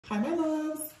Hi my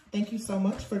loves, thank you so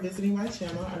much for visiting my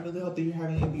channel. I really hope that you're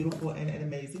having a beautiful and an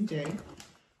amazing day.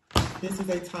 This is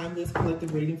a timeless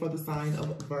collective reading for the sign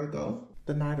of Virgo.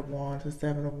 The Knight of Wands, the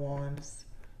Seven of Wands,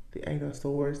 the Eight of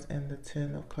Swords, and the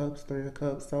Ten of Cups, Three of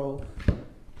Cups. So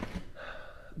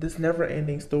this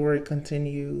never-ending story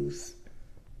continues.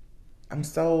 I'm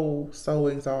so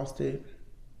exhausted.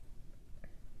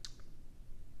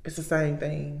 It's the same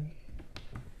thing.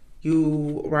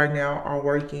 You right now are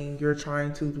working, you're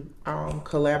trying to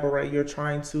collaborate, you're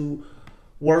trying to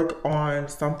work on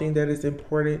something that is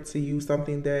important to you,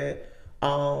 something that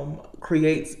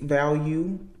creates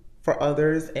value for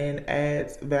others and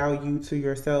adds value to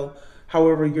yourself.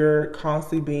 However, you're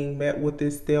constantly being met with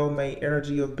this stalemate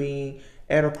energy of being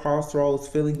at a crossroads,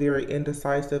 feeling very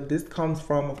indecisive. This comes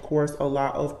from, of course, a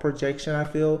lot of projection, I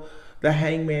feel. The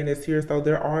Hangman is here, so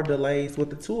there are delays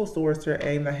with the Two of Swords here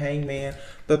and the Hangman.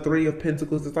 The Three of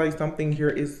Pentacles, it's like something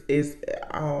here is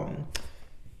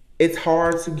it's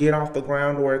hard to get off the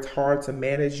ground, or it's hard to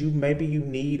manage. Maybe you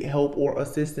need help or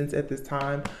assistance at this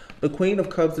time. The Queen of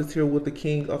Cups is here with the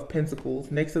King of Pentacles.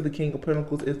 Next to the King of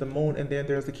Pentacles is the Moon, and then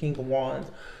there's the King of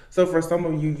Wands. So for some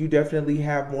of you, you definitely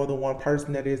have more than one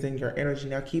person that is in your energy.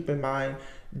 Now keep in mind,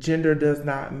 gender does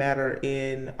not matter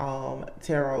in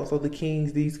tarot. So the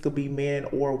kings, these could be men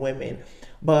or women.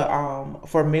 But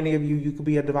for many of you, you could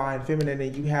be a divine feminine,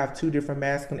 and you have two different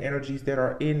masculine energies that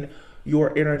are in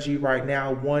your energy right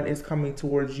now. One is coming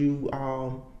towards you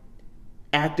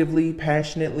actively,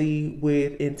 passionately,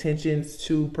 with intentions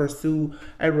to pursue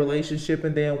a relationship,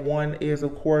 and then one is,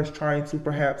 of course, trying to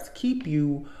perhaps keep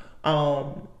you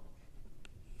from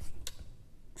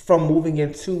moving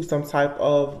into some type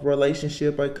of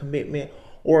relationship, a commitment,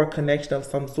 or a connection of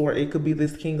some sort. It could be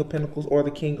this King of Pentacles or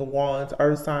the King of Wands,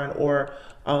 earth sign or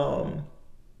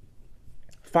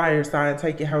fire sign.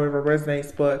 Take it however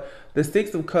resonates. But the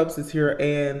Six of Cups is here,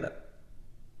 and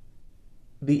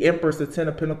the Empress, the Ten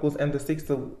of Pentacles, and the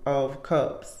Six of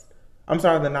Cups. I'm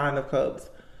sorry, the Nine of Cups.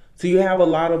 So you have a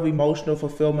lot of emotional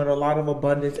fulfillment, a lot of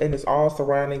abundance, and it's all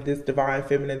surrounding this divine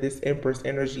feminine, this Empress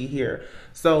energy here.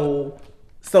 So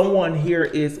someone here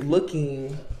is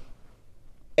looking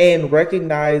and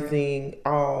recognizing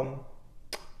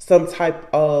some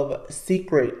type of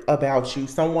secret about you.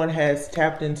 Someone has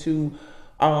tapped into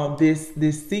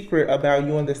this secret about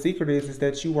you, and the secret is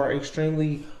that you are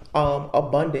extremely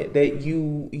abundant, that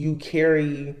you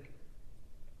carry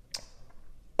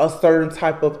a certain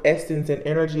type of essence and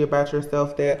energy about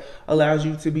yourself that allows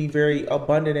you to be very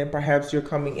abundant, and perhaps you're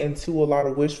coming into a lot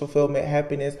of wish fulfillment,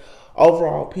 happiness,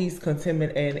 overall peace,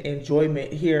 contentment, and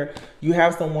enjoyment here. You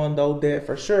have someone though that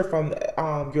for sure from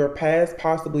your past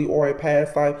possibly, or a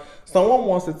past life, someone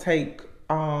wants to take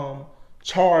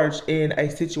charge in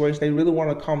a situation. They really want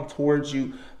to come towards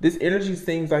you. This energy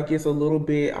seems like it's a little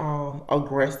bit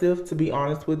aggressive, to be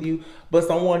honest with you, but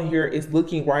someone here is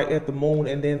looking right at the Moon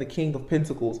and then the King of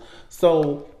Pentacles.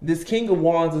 So this King of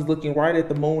Wands is looking right at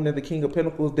the Moon and the King of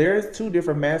Pentacles. There's two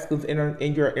different masculines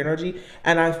in your energy,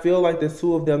 and I feel like the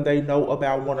two of them, they know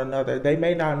about one another. They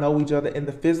may not know each other in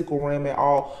the physical realm at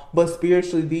all, but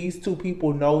spiritually these two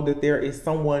people know that there is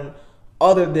someone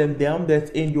other than them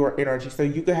that's in your energy. So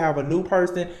you could have a new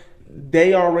person.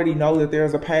 They already know that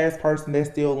there's a past person that's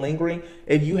still lingering.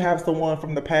 If you have someone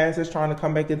from the past that's trying to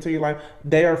come back into your life,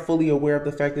 they are fully aware of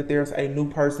the fact that there's a new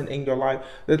person in your life.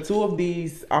 The two of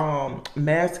these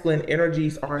masculine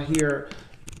energies are here,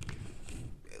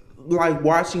 like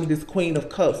watching this Queen of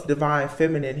Cups, divine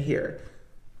feminine here.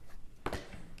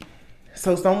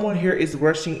 So someone here is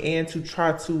rushing in to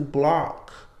try to block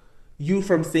you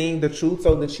from seeing the truth,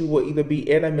 so that you will either be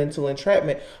in a mental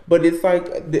entrapment. But it's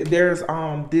like there's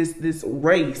this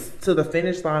race to the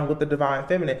finish line with the divine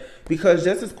feminine, because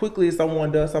just as quickly as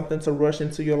someone does something to rush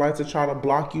into your life to try to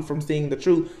block you from seeing the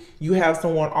truth, you have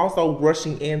someone also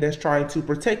rushing in that's trying to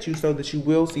protect you so that you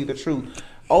will see the truth.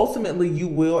 Ultimately, you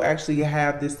will actually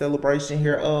have this celebration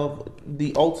here of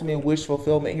the ultimate wish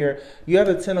fulfillment here. You have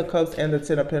the Ten of Cups and the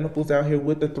Ten of Pentacles out here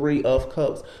with the Three of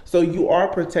Cups. So you are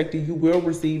protected. You will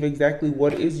receive exactly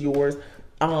what is yours.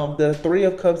 The Three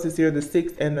of Cups is here, the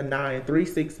 6 and the 9, 3,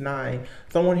 6, 9.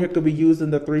 Someone here could be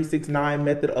using the 3, 6, 9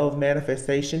 method of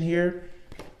manifestation here.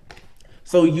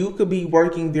 So you could be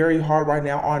working very hard right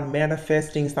now on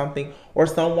manifesting something, or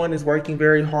someone is working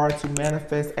very hard to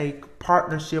manifest a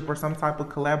partnership or some type of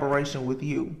collaboration with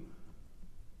you.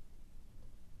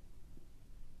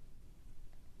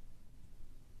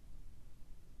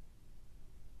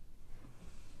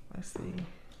 Let's see.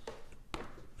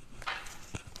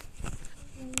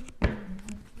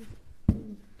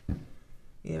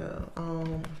 Yeah,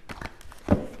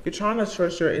 you're trying to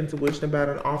trust your intuition about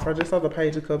an offer. I just saw the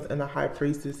Page of Cups and the High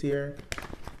Priestess here.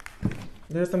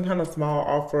 There's some kind of small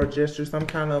offer or gesture, some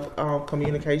kind of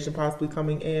communication possibly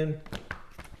coming in.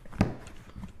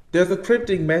 There's a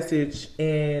cryptic message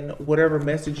in whatever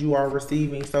message you are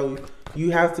receiving, so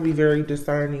you have to be very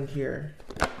discerning here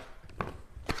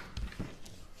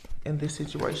in this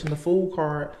situation. The Fool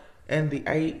card and the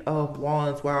 8 of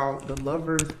Wands, while the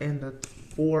Lovers and the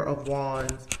 4 of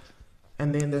Wands,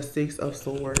 and then the 6 of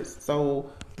Swords. So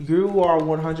you are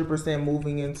 100%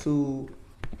 moving into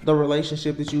the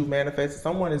relationship that you've manifested.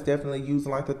 Someone is definitely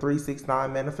using like the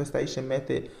 369 manifestation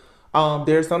method.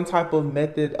 There's some type of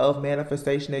method of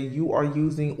manifestation that you are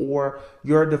using or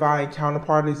your divine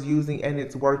counterpart is using, and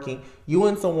it's working. You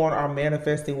and someone are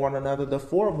manifesting one another. The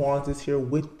 4 of Wands is here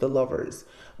with the Lovers.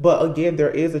 But again,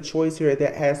 there is a choice here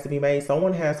that has to be made.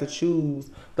 Someone has to choose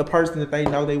the person that they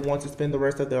know they want to spend the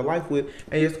rest of their life with.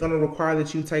 And it's going to require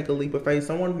that you take a leap of faith.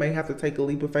 Someone may have to take a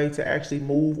leap of faith to actually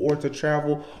move or to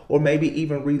travel or maybe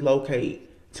even relocate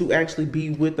to actually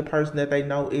be with the person that they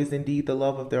know is indeed the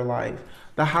love of their life.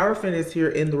 The Hierophant is here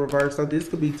in the reverse. So this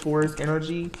could be Taurus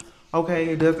energy. Okay,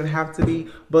 it doesn't have to be.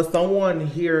 But someone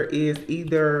here is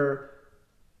either...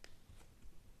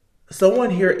 Someone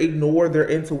here ignored their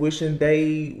intuition.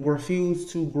 They refuse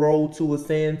to grow, to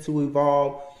ascend, to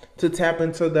evolve, to tap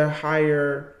into their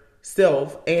higher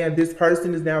self. And this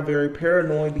person is now very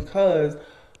paranoid because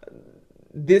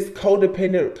this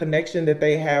codependent connection that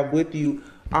they have with you,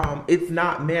 it's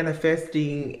not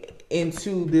manifesting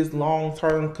into this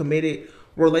long-term committed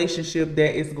relationship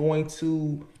that is going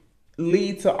to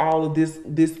lead to all of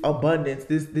this abundance,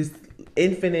 this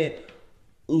infinite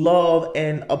love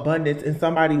and abundance. And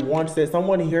somebody wants that.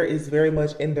 Someone here is very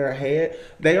much in their head.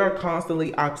 They are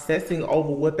constantly obsessing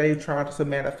over what they've tried to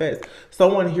manifest.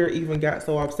 Someone here even got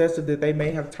so obsessive that they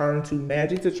may have turned to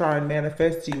magic to try and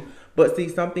manifest you. But see,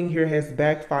 something here has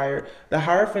backfired. The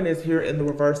Hierophant is here in the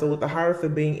reverse. So with the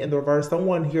Hierophant being in the reverse,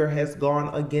 someone here has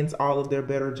gone against all of their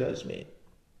better judgment.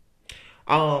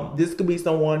 This could be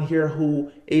someone here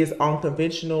who is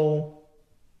unconventional.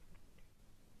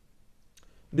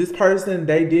 This person,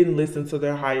 they didn't listen to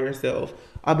their higher self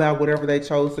about whatever they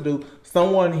chose to do.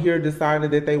 Someone here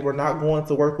decided that they were not going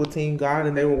to work with Team God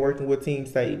and they were working with Team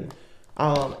Satan.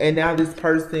 And now this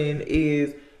person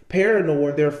is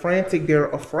paranoid. They're frantic. They're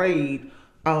afraid.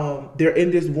 They're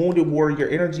in this wounded warrior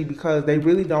energy because they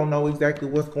really don't know exactly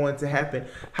what's going to happen.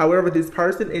 However, this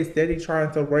person is steady trying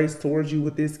to race towards you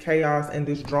with this chaos and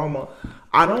this drama.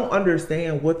 I don't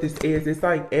understand what this is. It's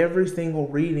like every single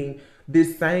reading,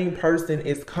 this same person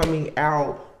is coming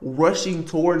out, rushing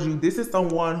towards you. This is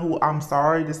someone who, I'm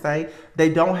sorry to say, they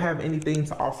don't have anything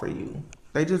to offer you.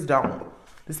 They just don't.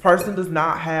 This person does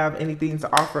not have anything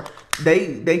to offer.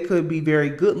 They could be very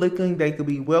good looking. They could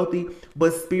be wealthy,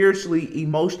 but spiritually,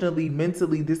 emotionally,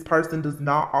 mentally, this person does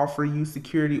not offer you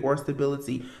security or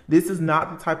stability. This is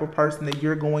not the type of person that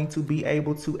you're going to be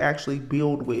able to actually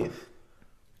build with.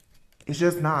 It's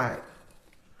just not.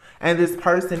 And this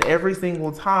person, every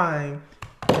single time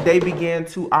they begin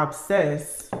to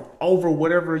obsess over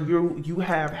whatever you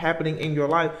have happening in your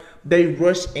life, they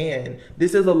rush in.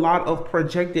 This is a lot of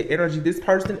projected energy. This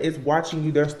person is watching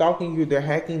you. They're stalking you. They're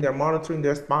hacking. They're monitoring.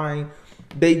 They're spying.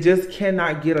 They just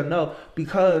cannot get enough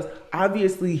because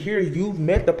obviously here you've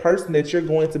met the person that you're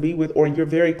going to be with, or you're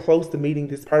very close to meeting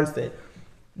this person.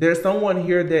 There's someone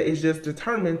here that is just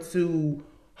determined to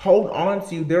hold on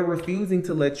to you. They're refusing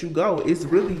to let you go. It's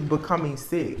really becoming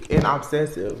sick and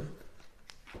obsessive.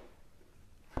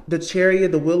 The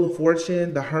Chariot, the Wheel of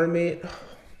Fortune, the Hermit.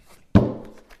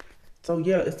 So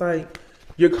yeah, it's like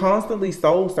you're constantly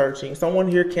soul searching. Someone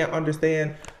here can't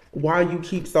understand why you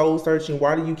keep soul searching.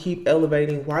 Why do you keep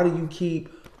elevating? Why do you keep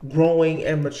growing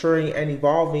and maturing and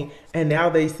evolving? And now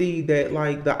they see that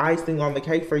like the icing on the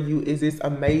cake for you is this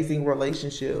amazing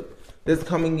relationship that's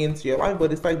coming into your life.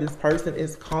 But it's like this person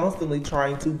is constantly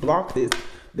trying to block this.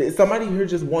 Somebody here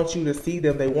just wants you to see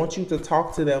them. They want you to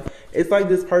talk to them. It's like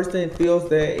this person feels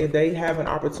that if they have an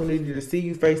opportunity to see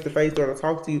you face to face or to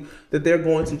talk to you, that they're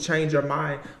going to change your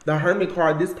mind. The Hermit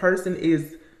card, this person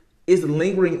is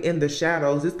lingering in the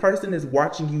shadows. This person is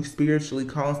watching you spiritually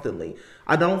constantly.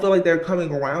 I don't feel like they're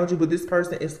coming around you, but this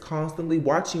person is constantly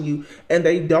watching you, and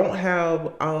they don't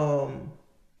have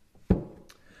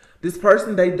this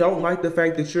person, they don't like the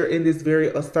fact that you're in this very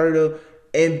assertive,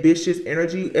 ambitious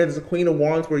energy as the Queen of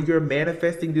Wands, where you're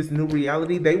manifesting this new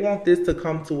reality. They want this to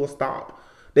come to a stop.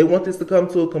 They want this to come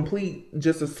to a complete,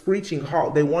 just a screeching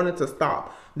halt. They want it to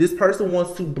stop. This person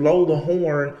wants to blow the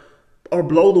horn or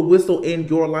blow the whistle in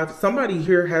your life. Somebody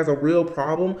here has a real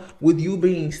problem with you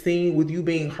being seen, with you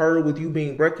being heard, with you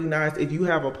being recognized. If you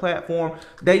have a platform,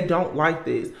 they don't like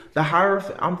this. The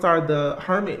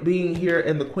Hermit being here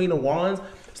and the Queen of Wands,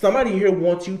 Somebody here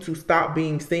wants you to stop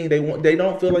being seen. They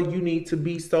don't feel like you need to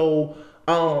be so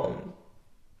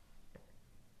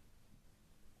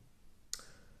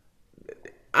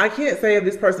I can't say if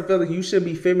this person feels like you should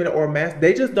be feminine or masculine.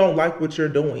 They just don't like what you're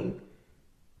doing.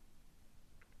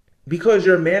 Because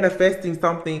you're manifesting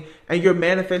something and you're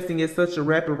manifesting at such a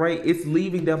rapid rate, it's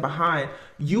leaving them behind.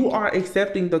 You are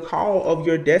accepting the call of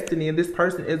your destiny, and this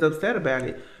person is upset about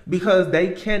it because they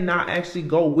cannot actually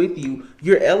go with you.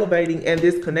 You're elevating, and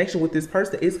this connection with this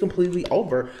person is completely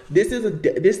over. This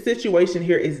situation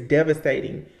here is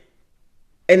devastating,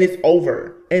 and it's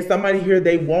over. And somebody here,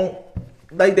 they won't,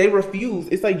 like, they refuse.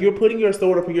 It's like you're putting your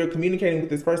sword up and you're communicating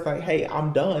with this person like, hey,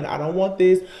 I'm done. I don't want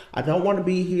this. I don't want to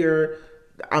be here.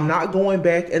 I'm not going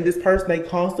back. And this person, they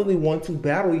constantly want to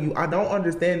battle you. I don't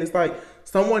understand. It's like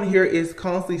someone here is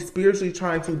constantly spiritually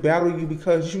trying to battle you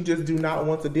because you just do not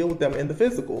want to deal with them in the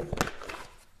physical.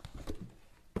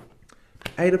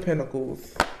 Eight of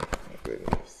Pentacles. Oh,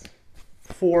 goodness.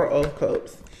 Four of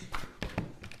Cups.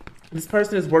 This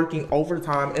person is working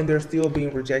overtime and they're still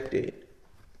being rejected.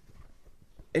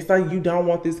 It's like you don't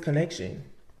want this connection.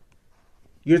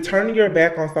 You're turning your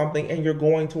back on something and you're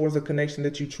going towards a connection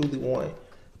that you truly want.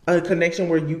 A connection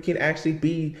where you can actually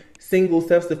be single,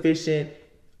 self-sufficient,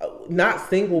 not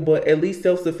single, but at least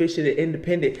self-sufficient and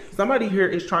independent. Somebody here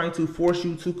is trying to force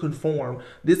you to conform.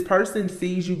 This person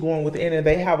sees you going within and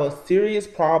they have a serious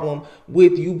problem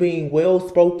with you being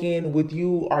well-spoken, with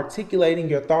you articulating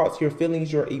your thoughts, your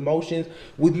feelings, your emotions,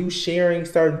 with you sharing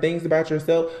certain things about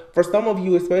yourself. For some of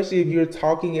you, especially if you're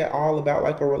talking at all about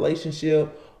like a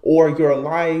relationship or your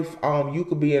life, you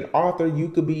could be an author, you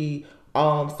could be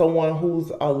someone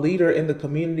who's a leader in the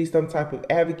community, some type of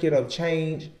advocate of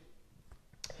change.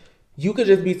 You could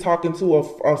just be talking to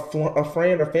a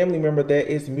friend or family member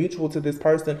that is mutual to this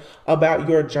person about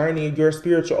your journey, your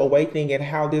spiritual awakening, and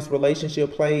how this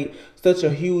relationship played such a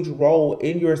huge role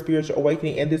in your spiritual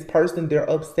awakening. And this person, they're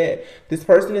upset. This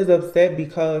person is upset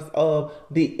because of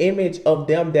the image of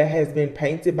them that has been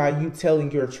painted by you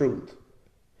telling your truth.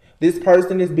 This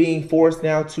person is being forced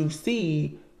now to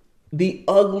see the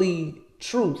ugly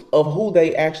truth of who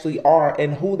they actually are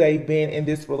and who they've been in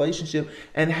this relationship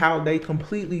and how they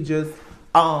completely just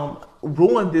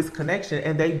ruined this connection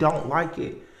and they don't like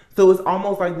it. So it's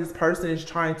almost like this person is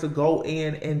trying to go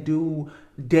in and do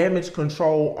damage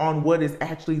control on what is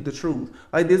actually the truth.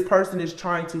 Like this person is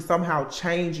trying to somehow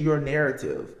change your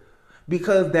narrative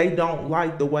because they don't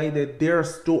like the way that their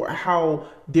story, how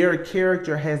their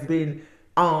character has been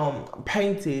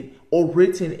painted or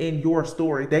written in your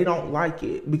story. They don't like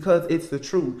it because it's the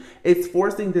truth. It's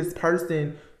forcing this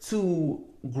person to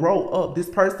grow up. This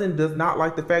person does not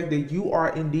like the fact that you are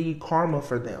indeed karma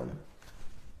for them.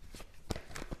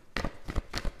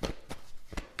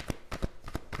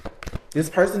 This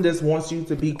person just wants you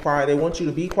to be quiet. They want you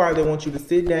to be quiet. They want you to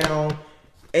sit down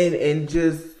and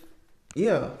just,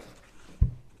 yeah,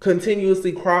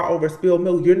 continuously cry over spilled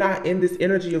milk. You're not in this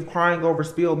energy of crying over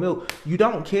spilled milk. You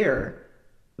don't care.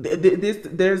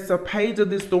 There's a page of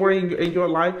this story in your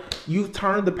life. You've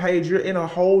turned the page. You're in a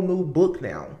whole new book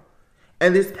now.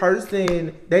 And this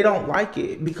person, they don't like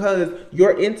it because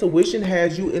your intuition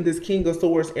has you in this King of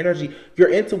Swords energy. Your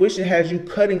intuition has you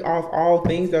cutting off all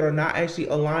things that are not actually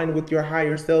aligned with your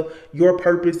higher self, your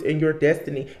purpose, and your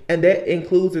destiny. And that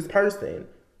includes this person.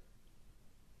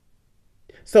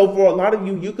 So for a lot of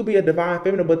you, you could be a divine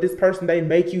feminine, but this person, they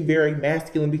make you very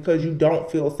masculine because you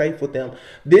don't feel safe with them.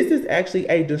 This is actually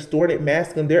a distorted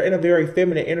masculine. They're in a very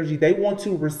feminine energy. They want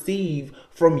to receive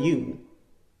from you.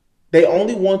 They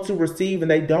only want to receive and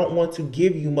they don't want to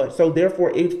give you much. So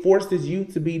therefore, it forces you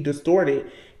to be distorted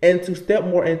and to step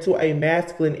more into a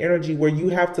masculine energy where you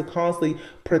have to constantly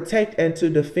protect and to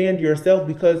defend yourself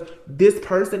because this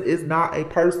person is not a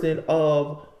person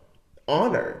of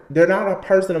honor. They're not a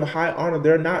person of high honor.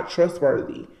 They're not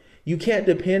trustworthy. You can't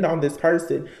depend on this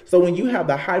person. So when you have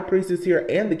the High Priestess here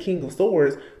and the King of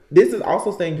Swords, this is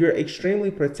also saying you're extremely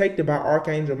protected by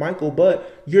Archangel Michael,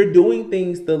 but you're doing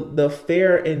things the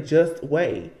fair and just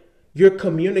way. You're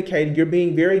communicating. You're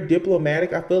being very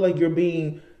diplomatic. I feel like you're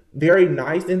being very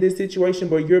nice in this situation,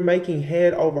 but you're making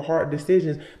head over heart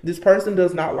decisions. This person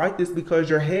does not like this because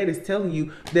your head is telling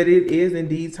you that it is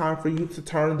indeed time for you to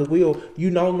turn the wheel.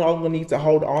 You no longer need to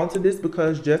hold on to this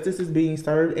because justice is being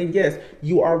served. And yes,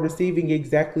 you are receiving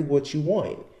exactly what you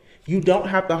want. You don't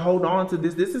have to hold on to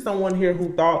this. This is someone here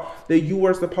who thought that you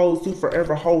were supposed to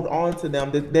forever hold on to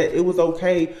them, that it was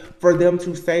okay for them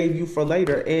to save you for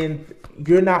later. And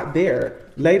you're not there.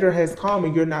 Later has come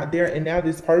and you're not there. And now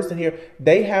this person here,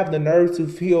 they have the nerve to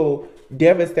feel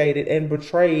devastated and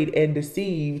betrayed and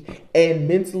deceived and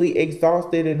mentally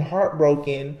exhausted and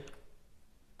heartbroken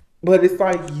But it's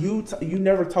like you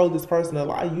never told this person a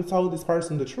lie. You told this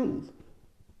person the truth.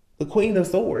 The Queen of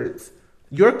Swords.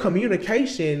 Your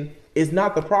communication is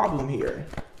not the problem here.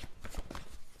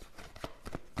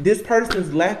 This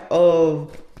person's lack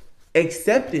of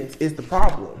acceptance is the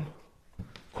problem.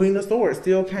 Queen of Swords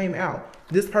still came out.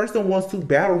 This person wants to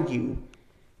battle you.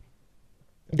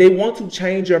 They want to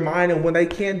change your mind, and when they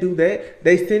can't do that,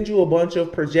 they send you a bunch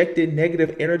of projected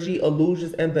negative energy,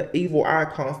 illusions, and the evil eye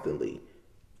constantly.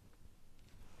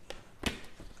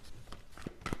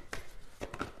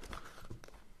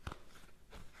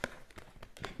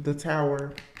 The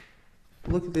Tower.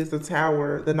 Look at this, the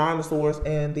Tower, the Nine of Swords,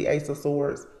 and the Ace of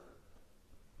Swords.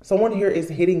 Someone here is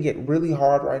hitting it really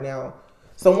hard right now.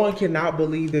 Someone cannot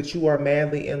believe that you are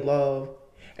madly in love.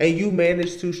 And you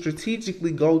managed to strategically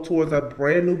go towards a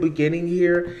brand new beginning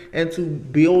here and to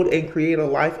build and create a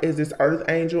life as this earth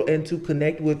angel and to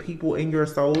connect with people in your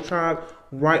soul tribe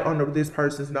right under this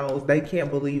person's nose. They can't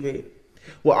believe it.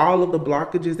 With all of the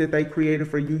blockages that they created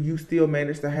for you, you still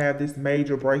managed to have this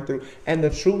major breakthrough. And the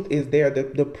truth is there.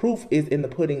 The proof is in the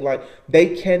pudding. Like,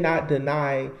 they cannot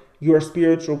deny your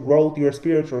spiritual growth, your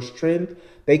spiritual strength.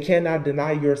 They cannot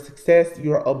deny your success,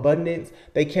 your abundance.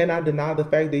 They cannot deny the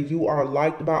fact that you are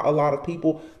liked by a lot of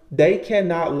people. They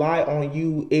cannot lie on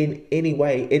you in any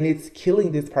way. And it's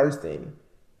killing this person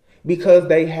because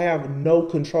they have no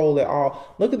control at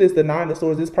all. Look at this, the Nine of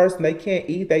Swords. This person, they can't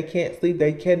eat, they can't sleep,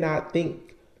 they cannot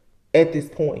think at this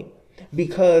point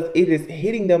because it is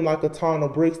hitting them like a ton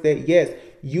of bricks that, yes,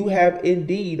 you have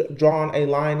indeed drawn a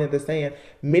line in the sand.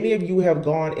 Many of you have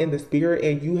gone in the spirit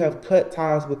and you have cut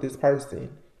ties with this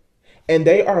person. And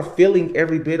they are feeling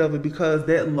every bit of it because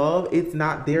that love, it's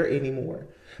not there anymore.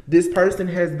 This person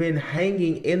has been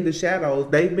hanging in the shadows.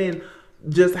 They've been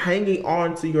just hanging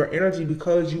on to your energy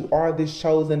because you are this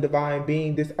chosen divine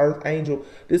being, this earth angel.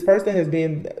 This person has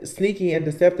been sneaky and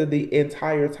deceptive the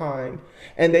entire time.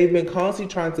 And they've been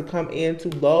constantly trying to come in to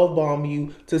love bomb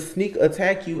you, to sneak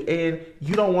attack you, and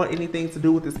you don't want anything to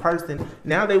do with this person.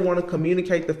 Now they want to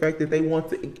communicate the fact that they want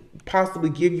to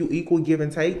possibly give you equal give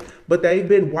and take, but they've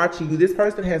been watching you. This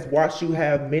person has watched you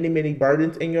have many, many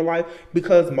burdens in your life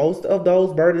because most of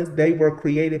those burdens, they were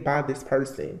created by this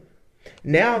person.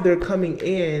 Now they're coming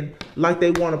in like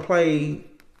they want to play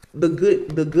the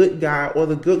good guy or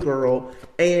the good girl,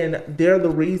 and they're the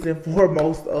reason for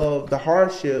most of the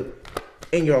hardship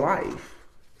in your life.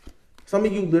 Some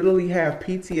of you literally have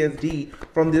PTSD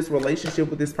from this relationship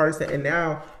with this person, and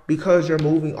now because you're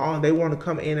moving on, they want to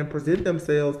come in and present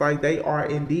themselves like they are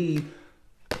indeed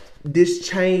this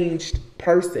changed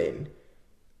person.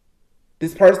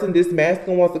 This person, this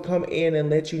masculine, wants to come in and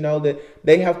let you know that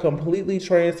they have completely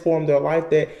transformed their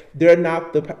life, that they're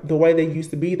not the way they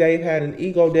used to be. They've had an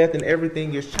ego death and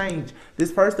everything has changed.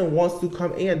 This person wants to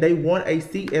come in. They want a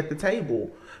seat at the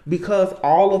table because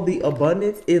all of the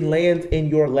abundance, it lands in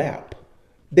your lap.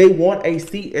 They want a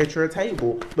seat at your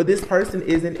table, but this person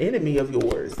is an enemy of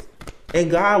yours. And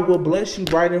God will bless you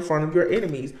right in front of your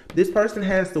enemies. This person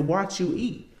has to watch you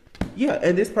eat. Yeah,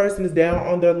 and this person is down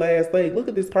on their last leg. Look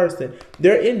at this person.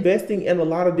 They're investing in a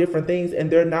lot of different things and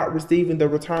they're not receiving the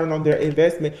return on their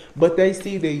investment, but they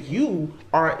see that you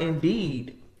are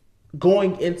indeed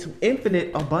going into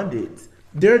infinite abundance.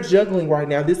 They're juggling right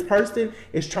now. This person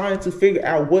is trying to figure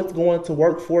out what's going to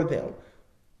work for them.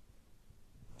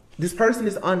 This person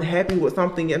is unhappy with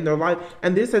something in their life,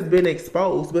 and this has been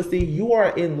exposed. But see, you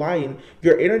are enlightened.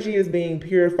 Your energy is being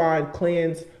purified,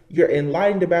 cleansed. You're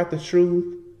enlightened about the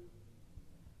truth.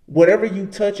 Whatever you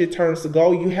touch, it turns to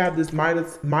gold. You have this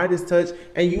Midas touch,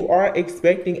 and you are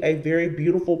expecting a very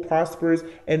beautiful, prosperous,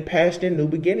 and passionate new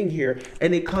beginning here.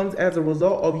 And it comes as a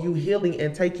result of you healing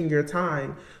and taking your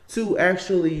time to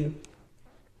actually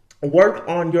work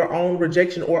on your own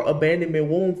rejection or abandonment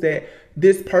wounds that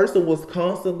this person was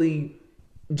constantly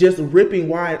just ripping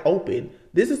wide open.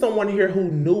 This is someone here who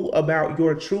knew about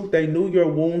your truth. They knew your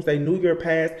wounds. They knew your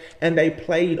past, and they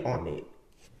played on it.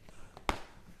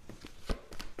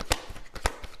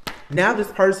 Now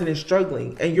this person is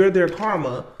struggling and you're their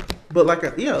karma. But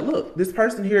look, this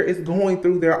person here is going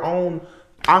through their own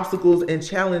obstacles and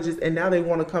challenges, and now they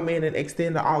want to come in and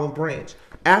extend the olive branch.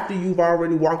 After you've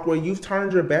already walked away, you've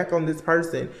turned your back on this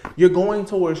person. You're going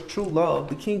towards true love,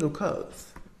 the King of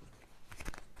Cups.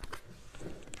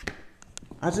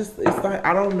 It's like,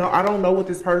 I don't know what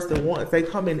this person wants. They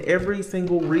come in every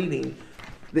single reading.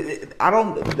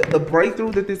 The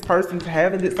breakthrough that this person's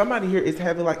having, that somebody here is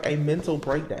having like a mental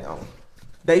breakdown.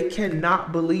 They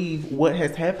cannot believe what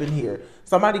has happened here.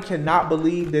 Somebody cannot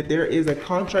believe that there is a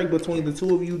contract between the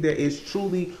two of you that is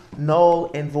truly null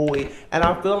and void. And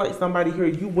I feel like somebody here,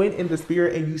 you went in the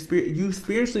spirit and you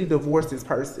spiritually divorced this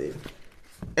person.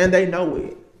 And they know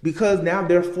it. Because now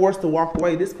they're forced to walk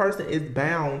away. This person is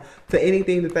bound to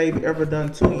anything that they've ever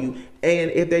done to you. And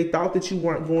if they thought that you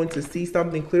weren't going to see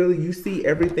something clearly, you see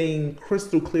everything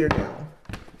crystal clear now.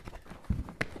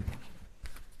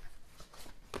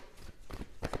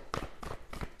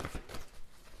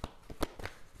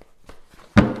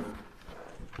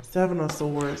 Seven of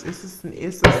Swords. It's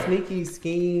a sneaky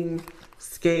scheme,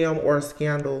 scam, or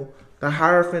scandal. The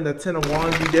Hierophant, the Ten of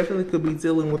Wands. You definitely could be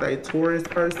dealing with a Taurus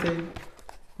person.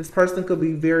 This person could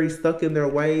be very stuck in their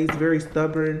ways, very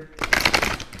stubborn.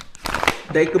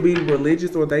 They could be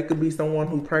religious, or they could be someone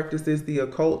who practices the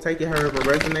occult. Take it however it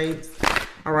resonates.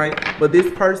 All right. But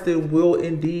this person will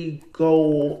indeed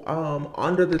go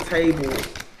under the table.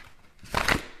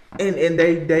 And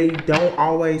they don't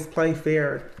always play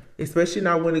fair. Especially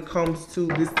now when it comes to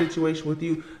this situation with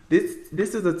you.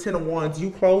 This is a Ten of Wands. You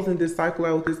closing this cycle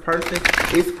out with this person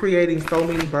is creating so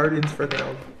many burdens for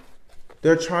them.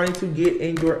 They're trying to get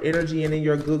in your energy and in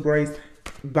your good grace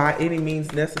by any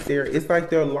means necessary. It's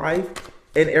like their life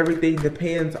and everything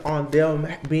depends on them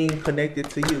being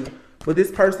connected to you. But this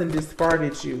person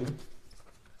discarded you.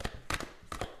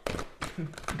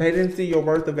 They didn't see your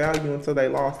worth of value until they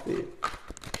lost it.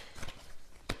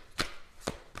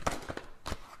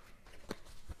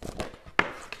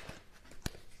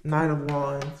 Nine of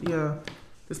Wands. Yeah.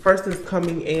 This person's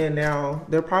coming in now.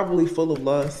 They're probably full of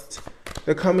lust.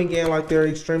 They're coming in like they're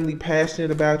extremely passionate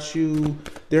about you.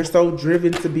 They're so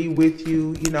driven to be with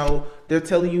you. You know, they're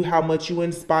telling you how much you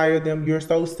inspire them. You're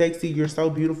so sexy. You're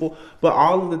so beautiful. But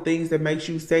all of the things that makes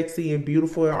you sexy and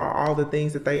beautiful are all the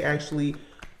things that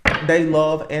they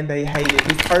love and they hate it.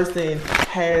 This person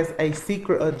has a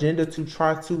secret agenda to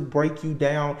try to break you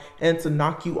down and to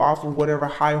knock you off of whatever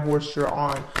high horse you're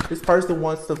on. This person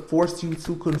wants to force you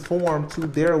to conform to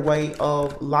their way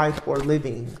of life or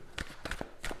living.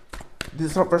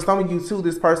 For some of you too,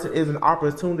 this person is an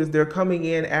opportunist. They're coming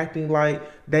in acting like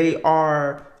they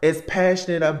are as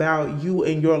passionate about you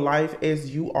and your life as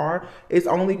you are. It's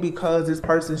only because this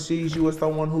person sees you as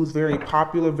someone who's very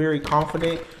popular, very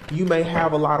confident. You may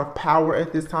have a lot of power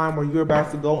at this time, or you're about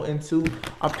to go into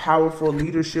a powerful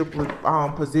leadership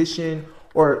position,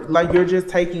 or like you're just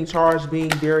taking charge,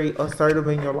 being very assertive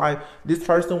in your life. This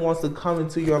person wants to come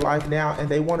into your life now and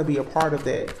they want to be a part of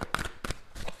that.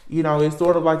 You know, it's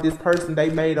sort of like this person, they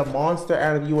made a monster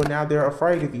out of you and now they're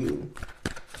afraid of you.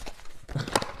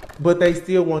 But they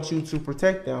still want you to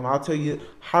protect them. I'll tell you,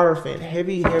 Hierophant,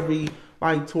 heavy,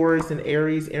 like Taurus and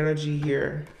Aries energy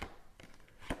here.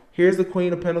 Here's the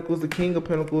Queen of Pentacles, the King of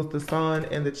Pentacles, the Sun,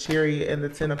 and the Chariot, and the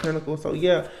Ten of Pentacles. So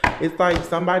yeah, it's like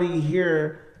somebody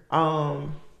here,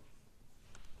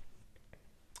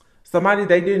 somebody,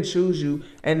 they didn't choose you.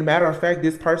 And matter of fact,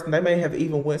 this person, they may have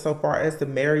even went so far as to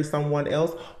marry someone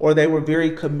else, or they were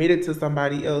very committed to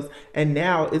somebody else. And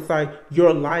now it's like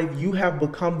your life, you have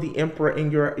become the emperor in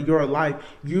your life.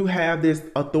 You have this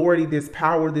authority, this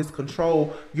power, this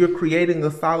control. You're creating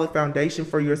a solid foundation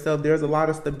for yourself. There's a lot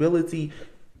of stability.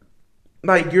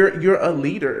 Like you're a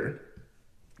leader.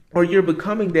 Or you're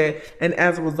becoming that, and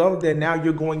as a result of that, now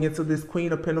you're going into this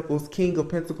Queen of Pentacles, King of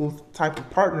Pentacles type of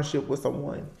partnership with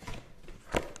someone.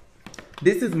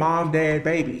 This is mom, dad,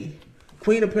 baby.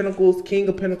 Queen of Pentacles, King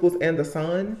of Pentacles, and the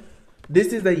Sun.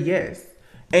 This is a yes.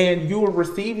 And you are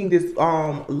receiving this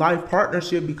life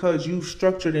partnership because you've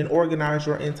structured and organized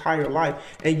your entire life,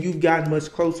 and you've gotten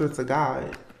much closer to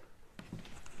God.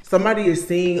 Somebody is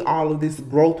seeing all of this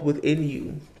growth within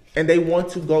you. And they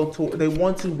want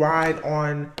to ride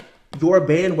on your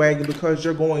bandwagon because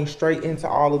you're going straight into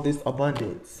all of this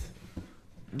abundance.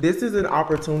 This is an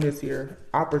opportunist here.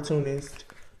 Opportunist.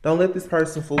 Don't let this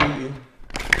person fool you.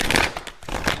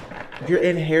 You're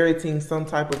inheriting some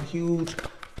type of huge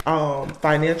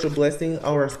financial blessing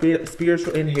or a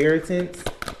spiritual inheritance.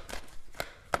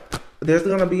 There's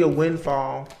going to be a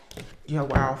windfall. Yeah,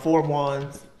 wow. 4 of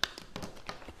Wands.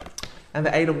 And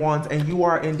the 8 of Wands, and you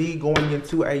are indeed going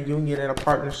into a union and a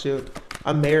partnership,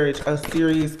 a marriage, a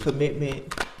serious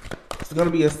commitment. It's going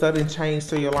to be a sudden change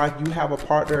to your life. You have a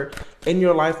partner in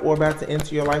your life or about to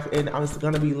enter your life, and it's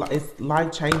going to be, it's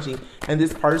life changing. And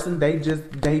this person, they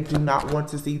do not want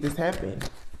to see this happen.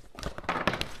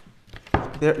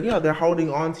 They're holding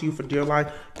on to you for dear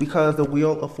life because the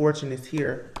Wheel of Fortune is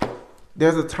here.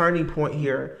 There's a turning point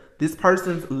here. This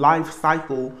person's life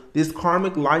cycle, this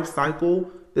karmic life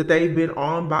cycle that they've been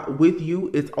on with you,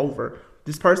 it's over.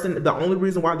 This person, the only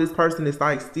reason why this person is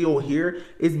like still here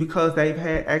is because they've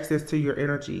had access to your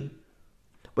energy.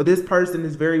 But this person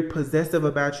is very possessive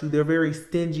about you. They're very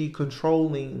stingy,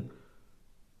 controlling.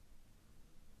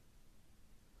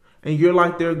 And you're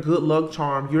like their good luck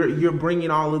charm. You're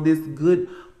bringing all of this good,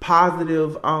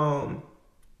 positive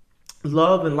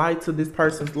love and light to this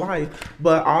person's life,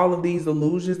 but all of these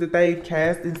illusions that they've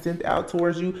cast and sent out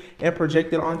towards you and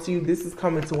projected onto you, this is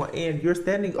coming to an end. You're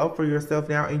standing up for yourself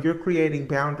now, and you're creating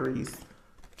boundaries.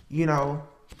 You know,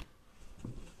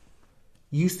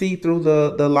 you see through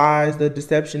the lies, the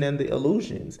deception, and the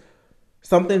illusions.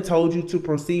 Something told you to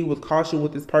proceed with caution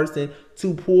with this person,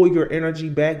 to pull your energy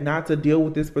back, not to deal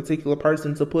with this particular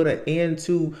person, to put an end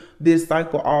to this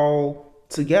cycle all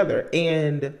together.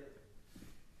 And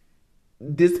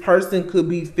this person could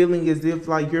be feeling as if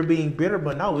like you're being bitter,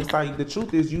 but no, it's like the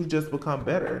truth is you've just become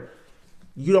better.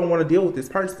 You don't want to deal with this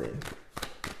person.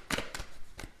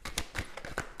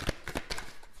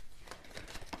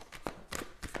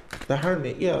 The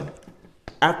Hermit, yeah.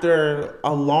 After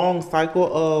a long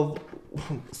cycle of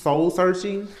soul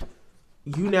searching,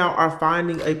 you now are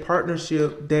finding a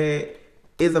partnership that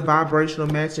is a vibrational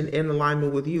match and in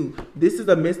alignment with you. This is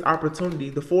a missed opportunity.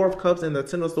 The Four of Cups and the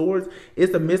Ten of Swords,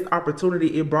 it's a missed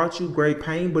opportunity. It brought you great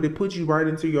pain, but it put you right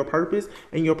into your purpose,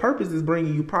 and your purpose is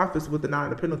bringing you profits with the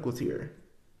Nine of Pentacles here.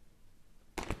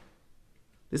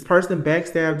 This person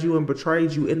backstabbed you and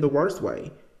betrayed you in the worst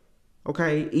way.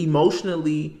 Okay,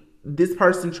 emotionally, this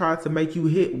person tried to make you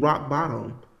hit rock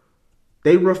bottom.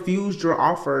 They refused your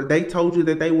offer. They told you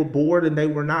that they were bored and they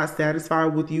were not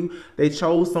satisfied with you. They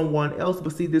chose someone else.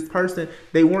 But see, this person,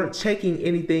 they weren't checking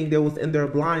anything that was in their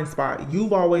blind spot.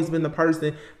 You've always been the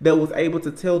person that was able to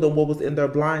tell them what was in their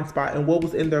blind spot. And what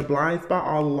was in their blind spot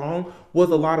all along was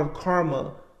a lot of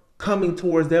karma coming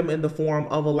towards them in the form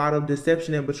of a lot of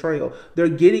deception and betrayal. They're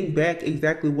getting back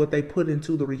exactly what they put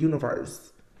into the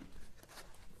universe,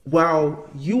 while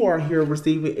you are here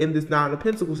receiving in this Nine of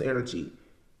Pentacles energy.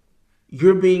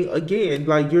 You're being, again,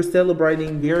 like you're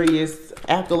celebrating various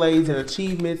accolades and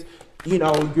achievements. You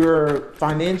know, you're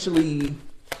financially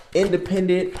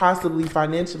independent, possibly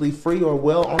financially free, or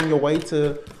well on your way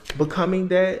to becoming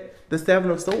that. The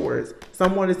Seven of Swords.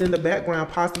 Someone is in the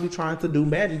background possibly trying to do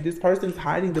magic. This person's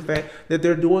hiding the fact that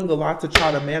they're doing a lot to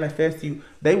try to manifest you.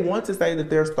 They want to say that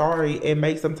they're sorry and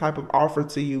make some type of offer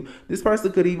to you. This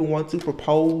person could even want to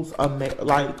propose a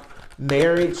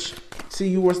marriage to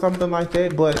you or something like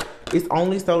that, but it's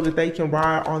only so that they can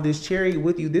ride on this chariot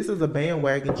with you. This is a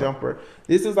bandwagon jumper.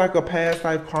 This is like a past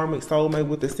life karmic soulmate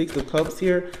with the Six of Cups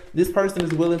here. This person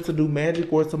is willing to do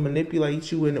magic or to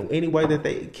manipulate you in any way that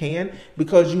they can,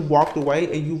 because you walked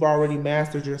away and you've already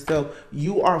mastered yourself.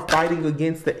 You are fighting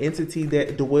against the entity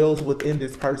that dwells within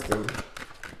this person.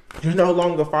 You're no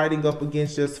longer fighting up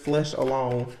against just flesh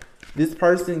alone. This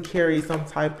person carries some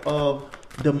type of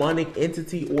demonic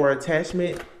entity or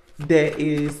attachment that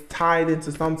is tied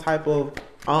into some type of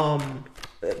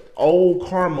old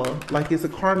karma, like it's a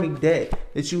karmic debt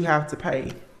that you have to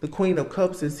pay. The Queen of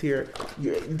Cups is here.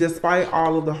 Despite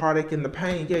all of the heartache and the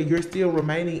pain, yeah, you're still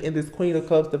remaining in this Queen of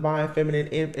Cups, divine feminine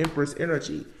empress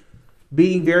energy,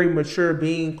 being very mature,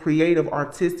 being creative,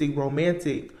 artistic,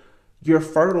 romantic. You're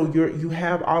fertile. You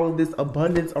have all of this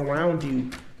abundance around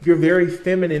you. You're very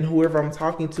feminine, whoever I'm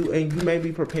talking to, and you may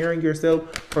be preparing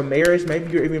yourself for marriage.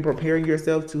 Maybe you're even preparing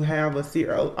yourself to have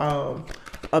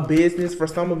a business. For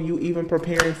some of you, even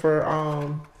preparing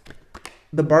for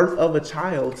the birth of a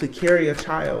child, to carry a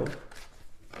child.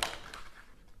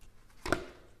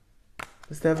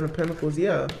 The Seven of Pentacles,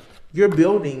 yeah. You're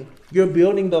building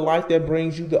the life that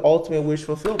brings you the ultimate wish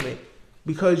fulfillment.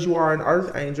 Because you are an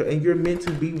earth angel and you're meant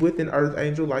to be with an earth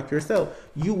angel like yourself.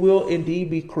 You will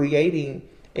indeed be creating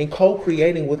and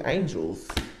co-creating with angels.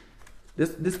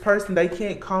 This person, they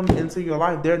can't come into your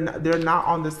life. They're not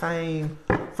on the same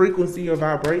frequency or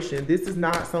vibration. This is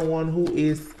not someone who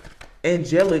is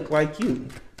angelic like you.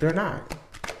 They're not.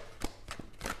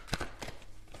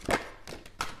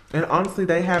 And honestly,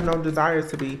 they have no desire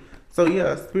to be. So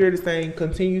yeah, Spirit is saying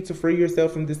continue to free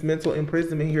yourself from this mental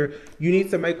imprisonment here. You need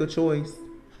to make a choice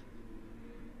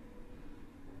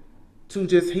to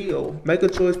just heal. Make a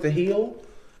choice to heal.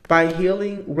 By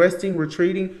healing, resting,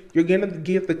 retreating, you're going to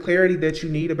get the clarity that you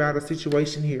need about a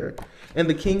situation here. And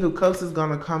the King of Cups is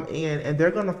going to come in and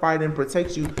they're going to fight and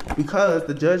protect you because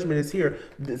the judgment is here.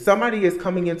 Somebody is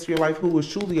coming into your life who is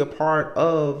truly a part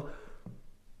of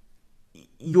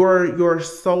your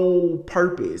sole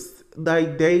purpose.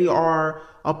 Like they are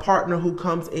a partner who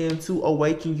comes in to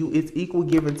awaken you. It's equal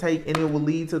give and take, and it will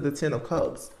lead to the Ten of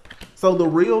Cups. So the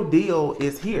real deal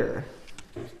is here.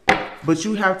 But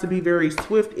you have to be very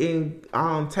swift in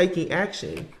taking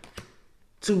action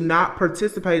to not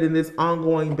participate in this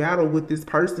ongoing battle with this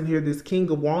person here, this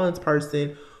King of Wands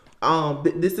person.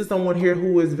 This is someone here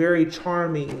who is very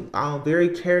charming, very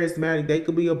charismatic. They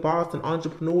could be a boss, an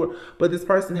entrepreneur, but this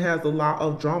person has a lot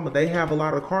of drama. They have a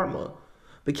lot of karma.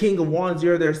 The King of Wands,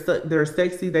 they're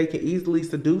sexy. They can easily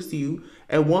seduce you.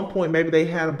 At one point, maybe they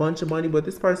had a bunch of money, but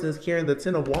this person is carrying the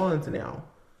Ten of Wands now.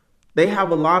 They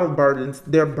have a lot of burdens.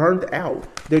 They're burnt out.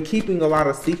 They're keeping a lot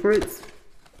of secrets.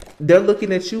 They're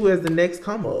looking at you as the next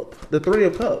come up. The Three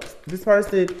of Cups. This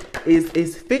person is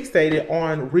fixated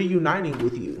on reuniting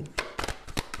with you.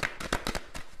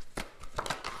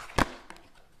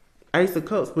 Ace of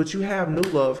Cups, but you have new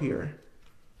love here.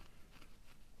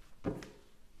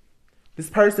 This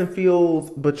person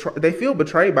feels they feel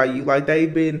betrayed by you, like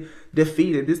they've been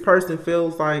defeated. This person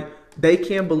feels like they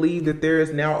can't believe that there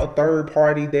is now a third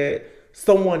party, that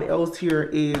someone else here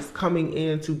is coming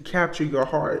in to capture your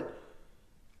heart.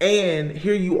 And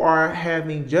here you are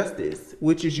having justice,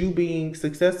 which is you being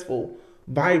successful,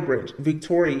 vibrant,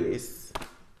 victorious,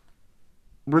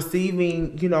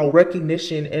 receiving,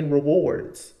 recognition and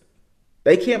rewards.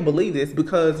 They can't believe this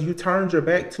because you turned your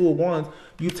back to a Wands.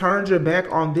 You turned your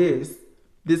back on this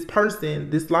person,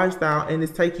 this lifestyle, and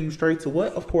it's taking you straight to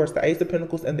what? Of course, the Ace of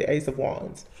Pentacles and the Ace of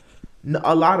Wands.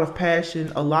 A lot of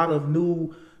passion, a lot of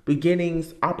new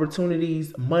beginnings,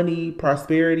 opportunities, money,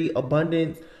 prosperity,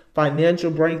 abundance,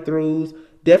 financial breakthroughs.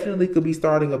 Definitely could be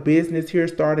starting a business here,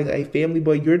 starting a family,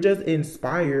 but you're just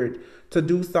inspired to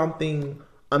do something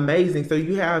amazing. So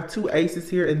you have two aces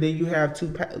here, and then you have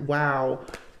wow.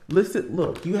 Listen,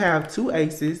 look, you have two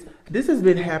aces. This has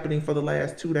been happening for the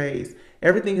last 2 days.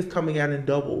 Everything is coming out in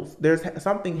doubles. There's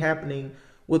something happening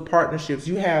with partnerships.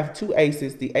 You have two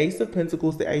aces, the Ace of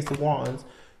Pentacles, the Ace of Wands.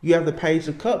 You have the Page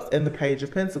of Cups and the Page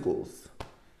of Pentacles.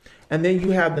 And then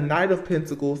you have the Knight of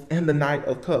Pentacles and the Knight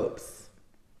of Cups.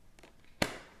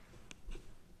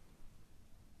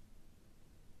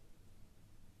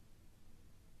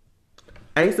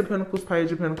 Ace of Pentacles,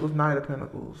 Page of Pentacles, Knight of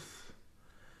Pentacles.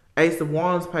 Ace of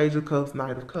Wands, Page of Cups,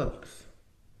 Knight of Cups.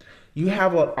 You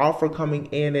have an offer coming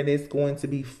in and it's going to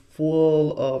be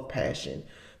full of passion.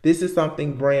 This is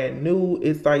something brand new.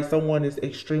 It's like someone is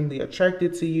extremely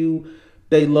attracted to you.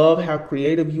 They love how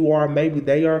creative you are. Maybe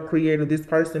they are creative. This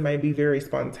person may be very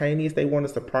spontaneous. They want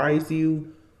to surprise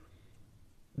you.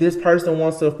 This person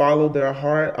wants to follow their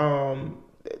heart.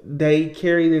 They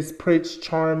carry this Prince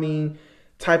Charming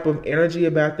type of energy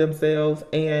about themselves.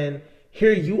 And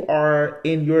here you are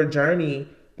in your journey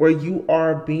where you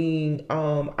are being,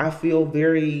 I feel,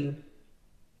 very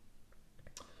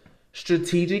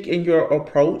strategic in your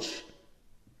approach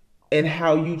and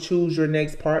how you choose your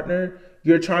next partner.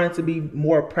 You're trying to be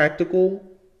more practical,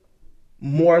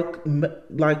 more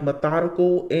like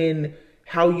methodical in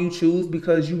how you choose,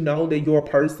 because you know that your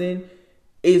person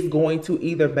is going to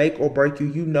either make or break you.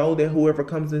 You know that whoever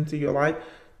comes into your life,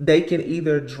 they can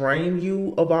either drain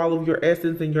you of all of your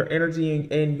essence and your energy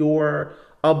and your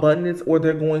abundance, or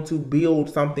they're going to build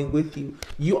something with you.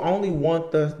 You only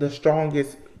want the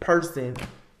strongest person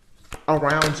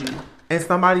around you. And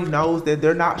somebody knows that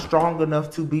they're not strong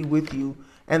enough to be with you.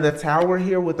 And the Tower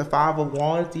here with the Five of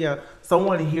Wands, yeah,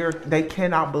 someone here, they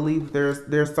cannot believe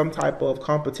there's some type of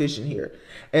competition here.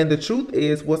 And the truth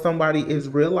is, what somebody is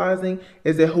realizing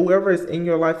is that whoever is in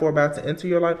your life or about to enter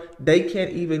your life, they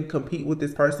can't even compete with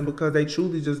this person because they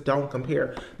truly just don't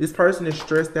compare. This person is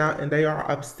stressed out and they are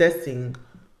obsessing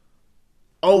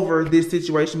over this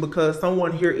situation because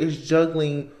someone here is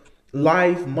juggling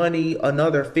life, money,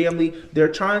 another family.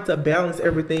 They're trying to balance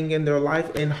everything in their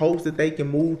life in hopes that they can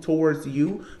move towards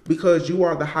you because you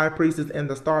are the High Priestess and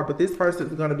the Star. But this person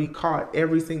is going to be caught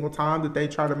every single time that they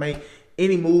try to make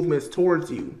any movements towards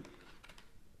you.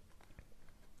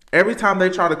 Every time they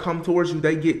try to come towards you,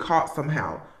 they get caught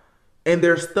somehow. And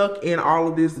they're stuck in all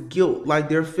of this guilt. Like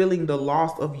they're feeling the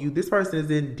loss of you. This person is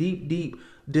in deep, deep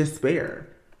despair.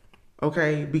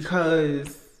 Okay?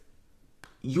 Because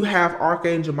you have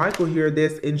Archangel Michael here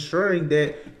that's ensuring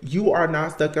that you are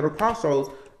not stuck at a crossroads.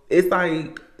 It's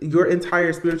like your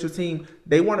entire spiritual team,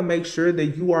 they want to make sure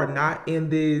that you are not in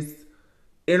this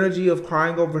energy of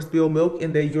crying over spilled milk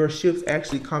and that your ships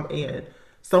actually come in.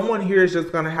 Someone here is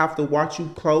just going to have to watch you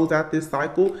close out this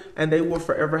cycle, and they will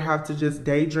forever have to just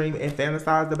daydream and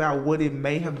fantasize about what it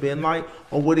may have been like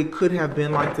or what it could have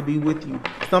been like to be with you.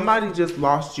 Somebody just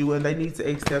lost you and they need to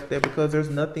accept that because there's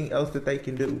nothing else that they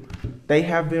can do. They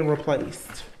have been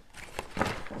replaced.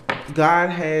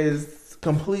 God has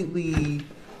completely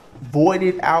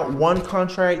voided out one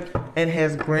contract and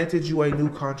has granted you a new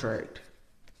contract.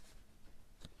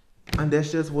 And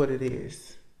that's just what it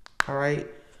is. All right.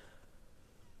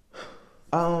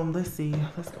 Let's see.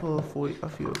 Let's pull a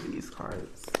few of these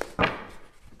cards.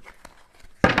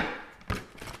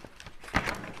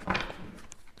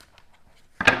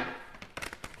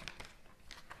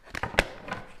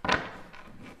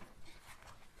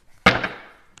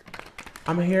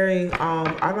 I'm hearing,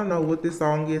 I don't know what this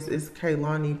song is. It's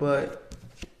Kaylani, but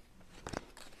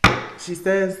she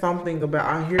says something about,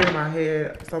 I hear in my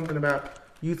head something about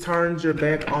you turned your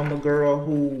back on the girl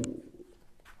who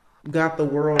got the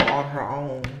world on her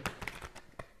own.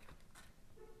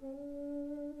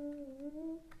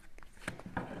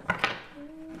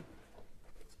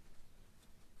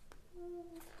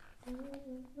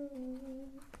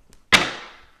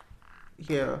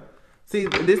 Yeah. See,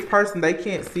 this person, they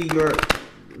can't see your,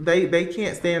 they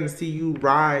can't stand to see you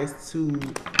rise to,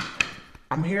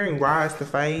 I'm hearing rise to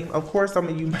fame. Of course, some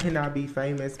of you may not be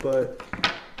famous, but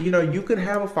you know, you could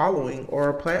have a following or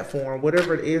a platform,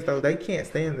 whatever it is, though. They can't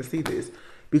stand to see this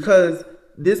because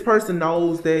this person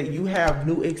knows that you have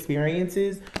new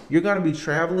experiences. You're going to be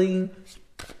traveling.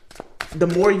 The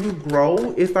more you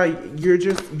grow, it's like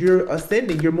you're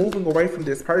ascending. You're moving away from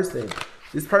this person.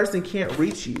 This person can't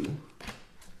reach you.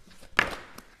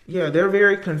 Yeah, they're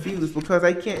very confused because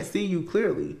they can't see you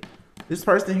clearly. This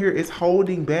person here is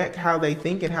holding back how they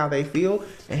think and how they feel.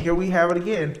 And here we have it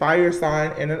again, fire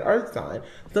sign and an earth sign.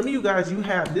 Some of you guys,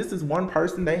 this is one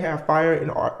person, they have fire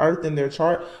and earth in their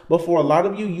chart. But for a lot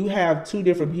of you, you have two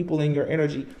different people in your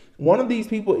energy. One of these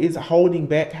people is holding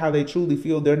back how they truly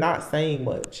feel. They're not saying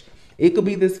much. It could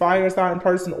be this fire sign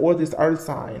person or this earth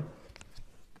sign.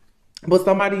 But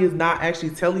somebody is not actually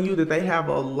telling you that they have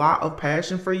a lot of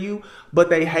passion for you,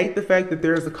 but they hate the fact that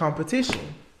there's a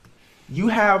competition. You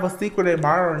have a secret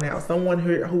admirer now, someone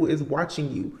here who is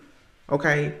watching you,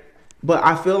 okay? But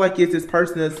I feel like it's this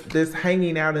person that's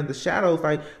hanging out in the shadows.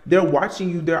 Like, they're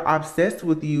watching you, they're obsessed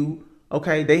with you,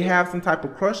 okay? They have some type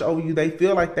of crush over you. They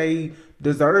feel like they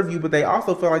deserve you, but they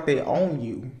also feel like they own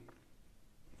you.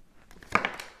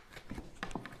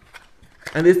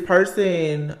 And this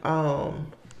person,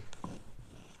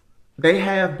 they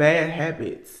have bad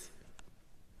habits.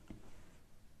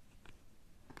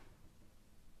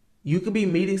 You could be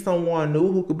meeting someone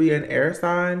new who could be an air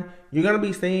sign. You're going to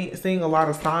be seeing a lot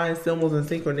of signs, symbols, and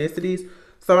synchronicities.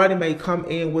 Somebody may come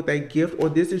in with a gift, or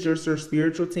this is your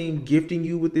spiritual team gifting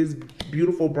you with this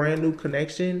beautiful brand new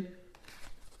connection.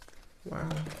 Wow.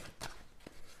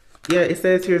 Yeah, it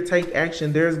says here, take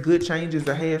action. There's good changes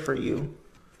ahead for you.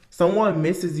 Someone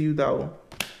misses you, though.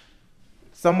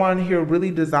 Someone here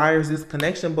really desires this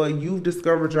connection, but you've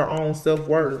discovered your own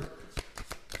self-worth.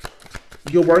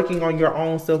 You're working on your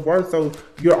own self-worth, so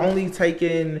you're only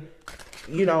taking,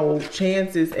 you know,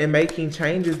 chances and making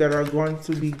changes that are going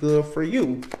to be good for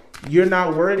you. You're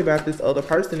not worried about this other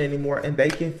person anymore, and they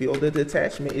can feel the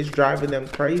detachment. It's driving them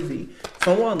crazy.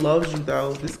 Someone loves you,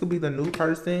 though. This could be the new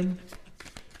person.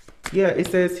 Yeah, it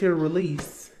says here,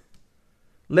 release.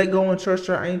 Let go and trust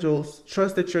your angels.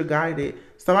 Trust that you're guided.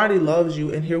 Somebody loves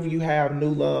you, and here you have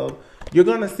new love. You're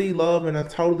going to see love in a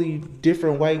totally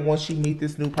different way once you meet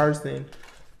this new person.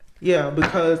 Yeah,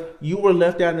 because you were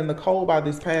left out in the cold by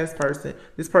this past person.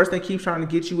 This person keeps trying to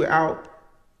get you out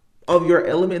of your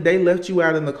element. They left you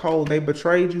out in the cold. They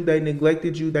betrayed you. They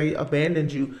neglected you. They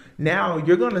abandoned you. Now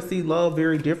you're going to see love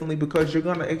very differently because you're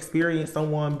going to experience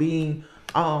someone being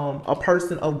a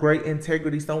person of great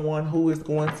integrity, someone who is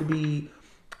going to be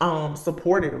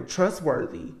supportive,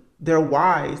 trustworthy. They're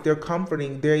wise. They're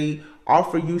comforting. They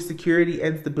offer you security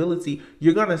and stability.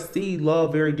 You're going to see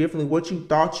love very differently. What you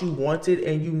thought you wanted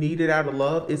and you needed out of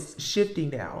love is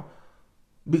shifting now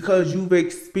because you've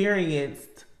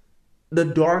experienced the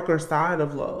darker side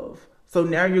of love. So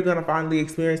now you're going to finally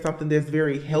experience something that's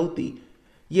very healthy.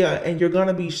 Yeah, and you're going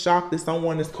to be shocked that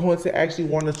someone is going to actually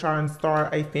want to try and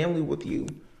start a family with you.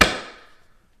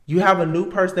 You have a new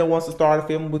person that wants to start a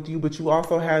family with you, but you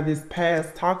also have this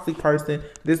past toxic person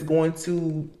that's going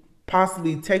to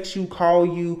possibly text you, call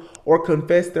you, or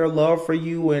confess their love for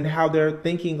you and how they're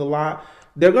thinking a lot.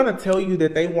 They're going to tell you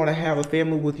that they want to have a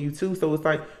family with you too. So it's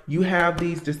like you have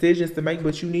these decisions to make,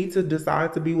 but you need to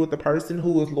decide to be with the person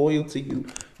who is loyal to you.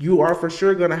 You are for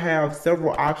sure going to have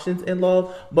several options in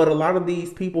love, but a lot of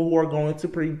these people who are going to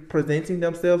be presenting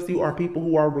themselves to you are people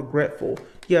who are regretful.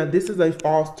 Yeah, this is a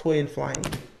false twin flame.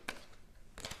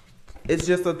 It's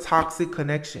just a toxic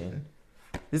connection.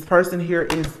 This person here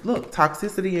is, look,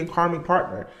 toxicity and karmic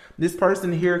partner. This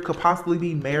person here could possibly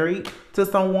be married to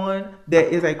someone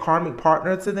that is a karmic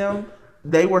partner to them.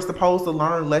 They were supposed to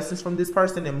learn lessons from this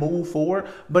person and move forward,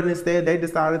 but instead they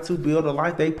decided to build a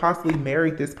life. They possibly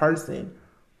married this person.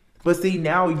 But see,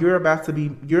 now you're about to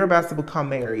become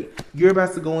married. You're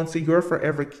about to go into your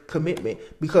forever commitment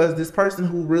because this person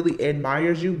who really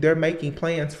admires you, they're making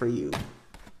plans for you.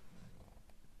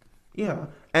 Yeah,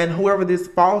 And whoever this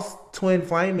false twin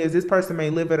flame is, this person may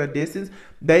live at a distance.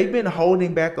 They've been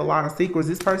holding back a lot of secrets.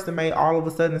 This person may all of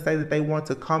a sudden say that they want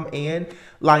to come in,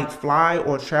 like fly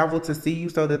or travel to see you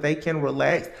so that they can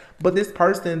relax. But this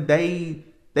person, they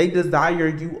desire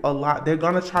you a lot. They're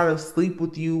gonna try to sleep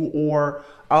with you or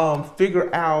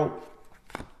figure out,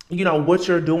 you know, what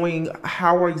you're doing.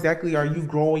 How exactly are you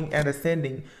growing and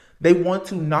ascending? They want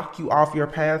to knock you off your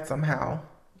path somehow.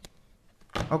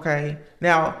 Okay.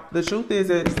 Now, the truth is,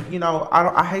 you know, I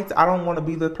don't want to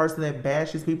be the person that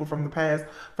bashes people from the past.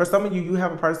 For some of you, you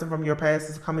have a person from your past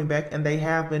that's coming back and they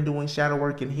have been doing shadow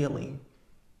work and healing.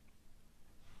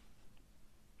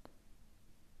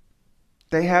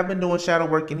 They have been doing shadow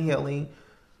work and healing.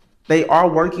 They are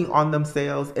working on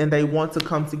themselves and they want to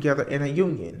come together in a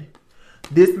union.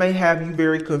 This may have you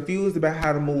very confused about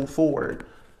how to move forward.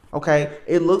 Okay,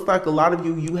 it looks like a lot of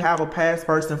you have a past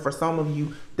person for some of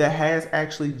you that has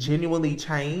actually genuinely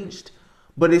changed,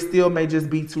 but it still may just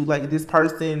be too late. This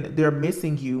person, they're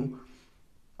missing you.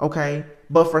 Okay,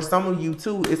 but for some of you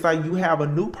too, it's like you have a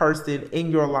new person in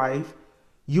your life.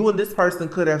 You and this person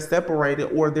could have separated,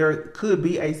 or there could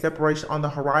be a separation on the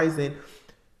horizon.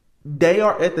 They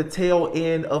are at the tail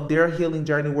end of their healing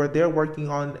journey where they're working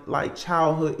on like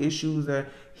childhood issues and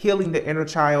healing the inner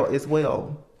child as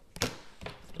well.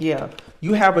 Yeah,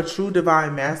 you have a true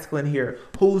divine masculine here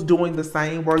who's doing the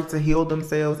same work to heal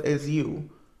themselves as you.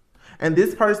 And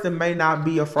this person may not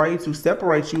be afraid to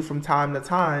separate you from time to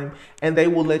time, and they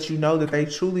will let you know that they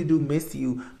truly do miss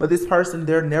you. But this person,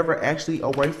 they're never actually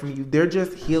away from you. They're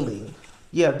just healing.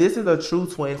 Yeah, this is a true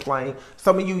twin flame.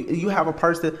 Some of you have a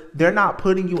person, they're not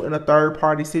putting you in a third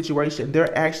party situation.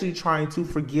 They're actually trying to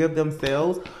forgive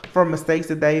themselves for mistakes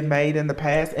that they've made in the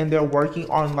past, and they're working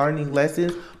on learning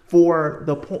lessons for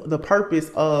the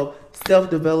purpose of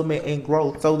self-development and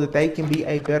growth so that they can be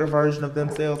a better version of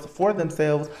themselves for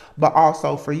themselves, but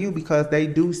also for you, because they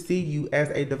do see you as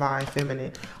a divine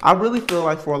feminine. I really feel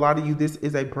like for a lot of you, this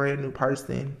is a brand new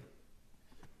person.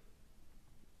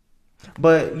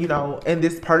 But, you know, and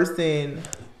this person,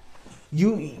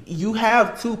 you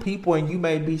have two people and you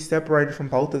may be separated from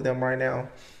both of them right now.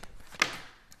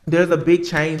 There's a big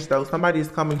change though. Somebody is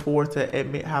coming forward to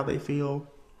admit how they feel.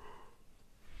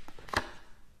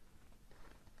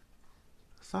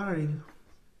 Sorry.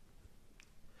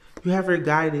 You have your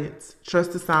guidance,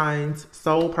 trust the signs,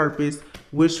 soul purpose,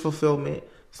 wish fulfillment.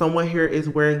 Someone here is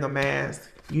wearing a mask.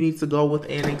 You need to go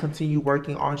within and continue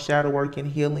working on shadow work and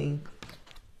healing.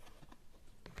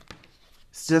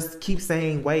 Just keep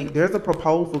saying, wait, there's a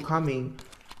proposal coming.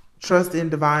 Trust in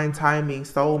divine timing,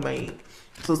 soulmate.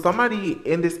 So somebody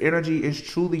in this energy is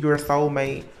truly your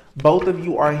soulmate. Both of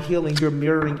you are healing. You're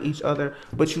mirroring each other.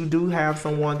 But you do have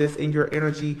someone that's in your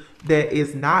energy that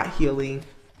is not healing,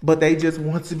 but they just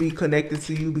want to be connected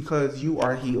to you because you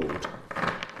are healed.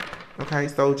 Okay,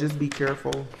 so just be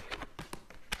careful.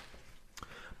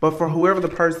 But for whoever the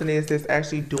person is that's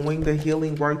actually doing the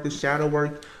healing work, the shadow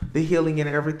work, the healing and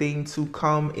everything to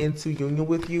come into union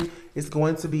with you, it's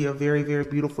going to be a very, very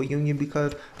beautiful union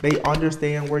because they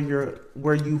understand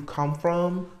where you come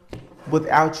from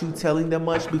without you telling them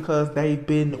much, because they've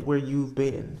been where you've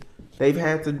been. They've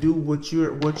had to do what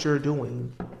you're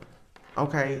doing.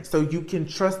 Okay, so you can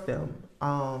trust them.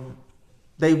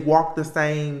 They walk the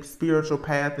same spiritual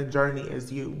path and journey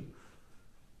as you.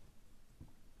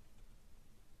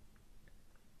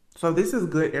 So this is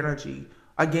good energy.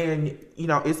 Again, you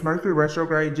know, it's Mercury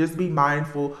retrograde. Just be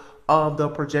mindful of the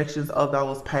projections of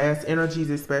those past energies,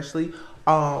 especially,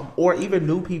 or even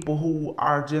new people who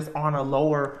are just on a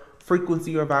lower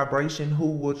frequency or vibration,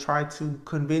 who will try to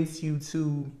convince you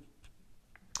to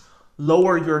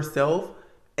lower yourself.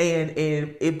 And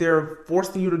if they're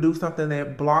forcing you to do something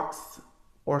that blocks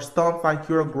or stunts like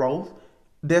your growth,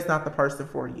 that's not the person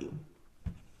for you.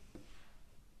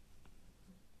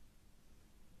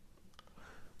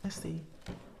 Let's see.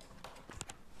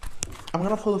 I'm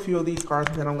going to pull a few of these cards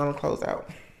and then I'm going to close out.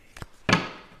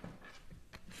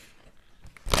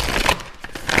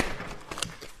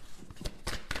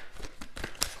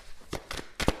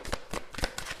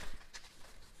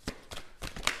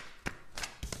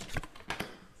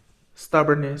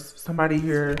 Stubbornness. Somebody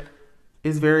here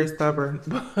is very stubborn,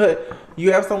 but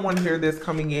you have someone here that's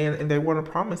coming in and they want to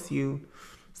promise you.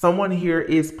 Someone here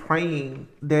is praying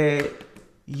that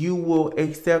you will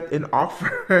accept an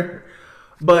offer,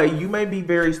 but you may be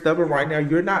very stubborn right now.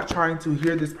 You're not trying to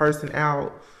hear this person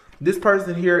out. This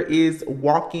person here is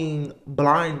walking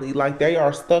blindly, like they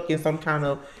are stuck in some kind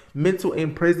of mental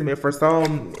imprisonment. For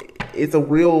some, it's a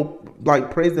real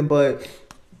like prison, but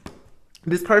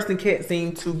this person can't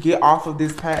seem to get off of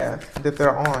this path that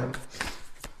they're on.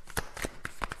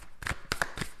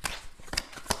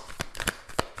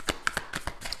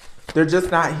 They're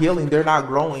just not healing. They're not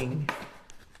growing.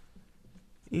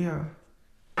 Yeah.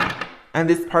 And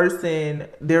this person,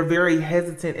 they're very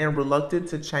hesitant and reluctant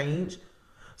to change.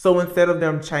 So instead of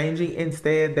them changing,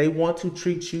 instead they want to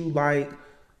treat you like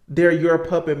they're your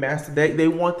puppet master. They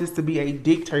want this to be a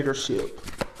dictatorship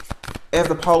as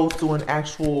opposed to an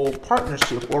actual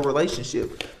partnership or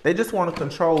relationship. They just want to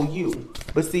control you.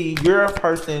 But see, you're a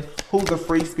person who's a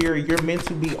free spirit. You're meant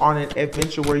to be on an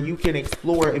adventure where you can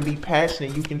explore and be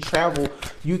passionate. You can travel.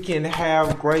 You can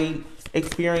have great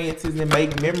experiences and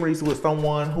make memories with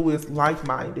someone who is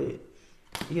like-minded.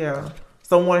 Yeah.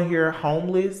 Someone here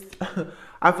homeless.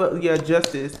 I feel, yeah,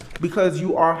 justice, because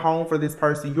you are home for this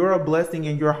person. You're a blessing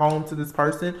and you're home to this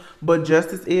person. But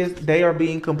justice is they are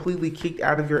being completely kicked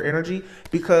out of your energy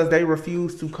because they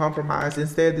refuse to compromise.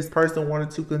 Instead, this person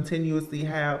wanted to continuously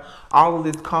have all of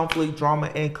this conflict, drama,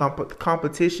 and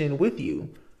competition with you.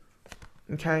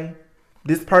 Okay?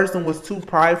 This person was too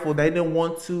prideful. They didn't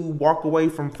want to walk away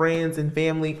from friends and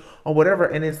family or whatever.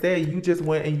 And instead, you just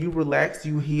went and you relaxed,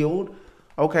 you healed.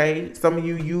 Okay? Some of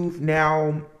you, you've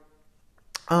now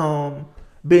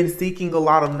been seeking a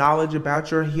lot of knowledge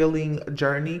about your healing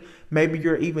journey. Maybe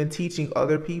you're even teaching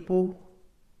other people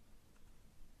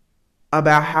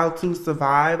about how to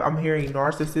survive. I'm hearing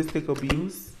narcissistic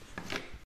abuse.